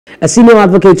A senior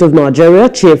advocate of Nigeria,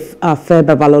 Chief Afe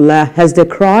Babalola, has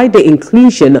decried the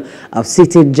inclusion of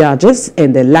sitting judges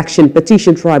in the election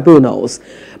petition tribunals.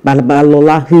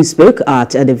 Babalola, who spoke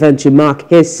at an event to mark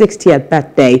his 60th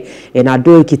birthday in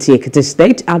Ado-Ekiti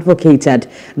State, advocated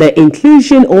the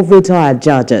inclusion of retired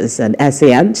judges and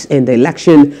SANs in the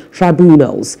election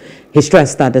tribunals. He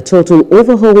stressed that the total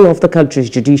overhaul of the country's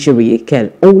judiciary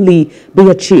can only be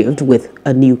achieved with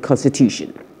a new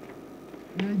constitution.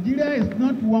 Nigeria is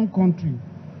not one country.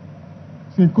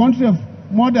 It's a country of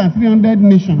more than 300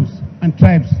 nations and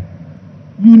tribes.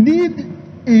 You need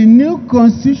a new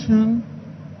constitution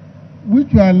which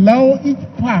will allow each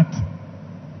part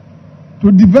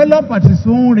to develop at its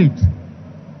own rate.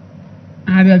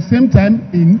 And at the same time,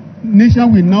 the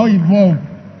nation will now evolve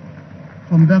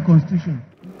from that constitution.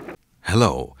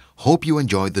 Hello, hope you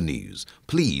enjoyed the news.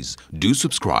 Please do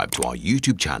subscribe to our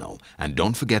YouTube channel and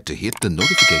don't forget to hit the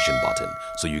notification button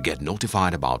so you get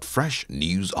notified about fresh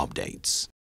news updates.